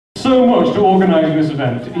so much to organise this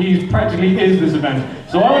event. He practically is this event.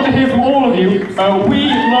 So I want to hear from all of you. We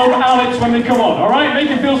love Alex when they come on, alright? Make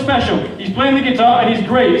him feel special. He's playing the guitar and he's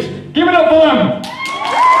great. Give it up for them!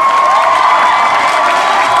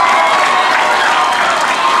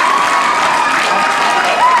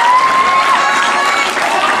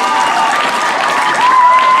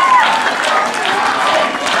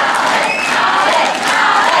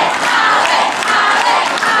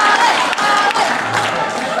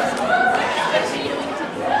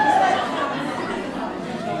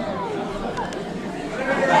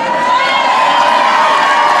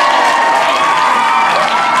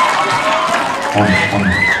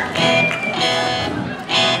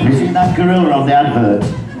 Have you seen that gorilla on the advert?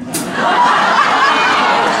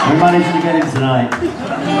 We managed to get him tonight.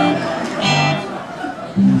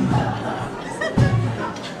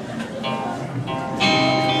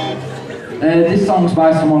 This song's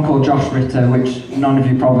by someone called Josh Ritter, which none of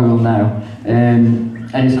you probably will know. And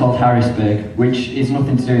it's called Harrisburg, which is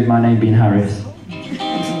nothing to do with my name being Harris.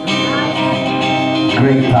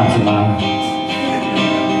 Great pattern, man.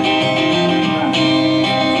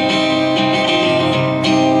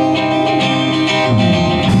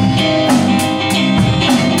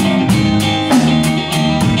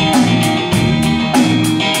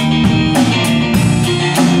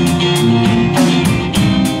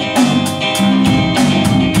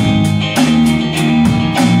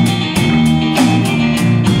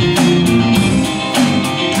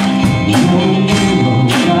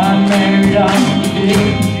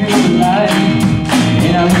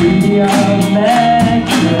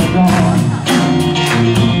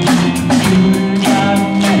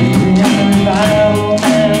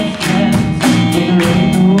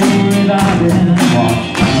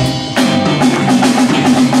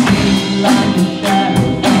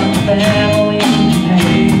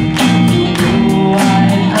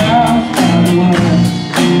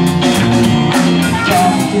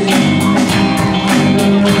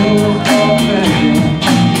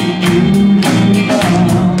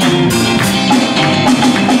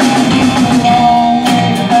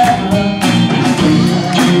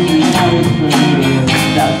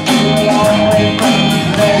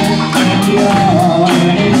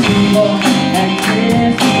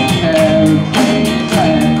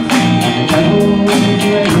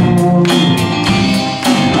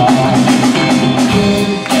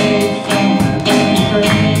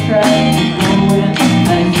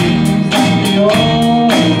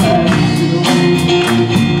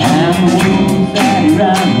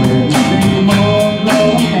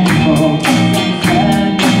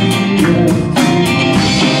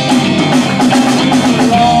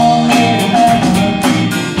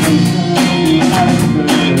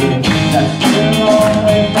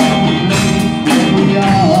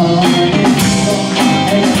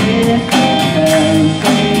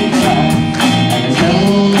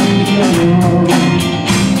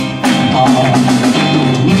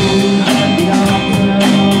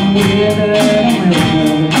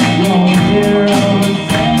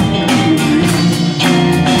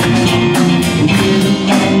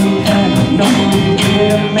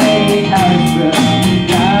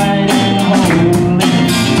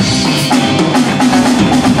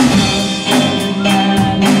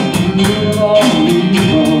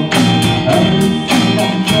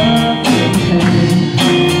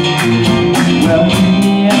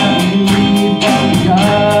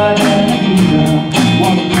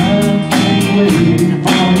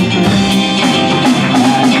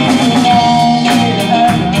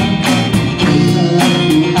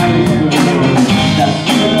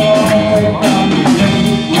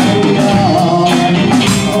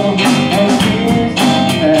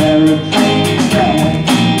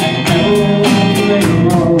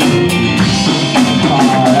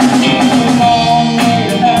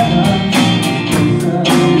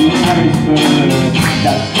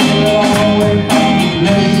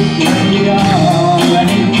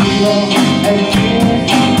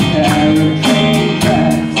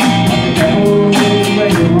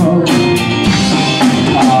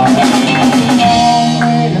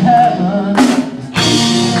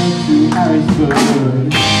 Harrisburg,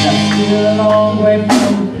 that's still a long way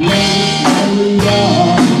from the place where we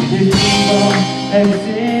are. If you don't exist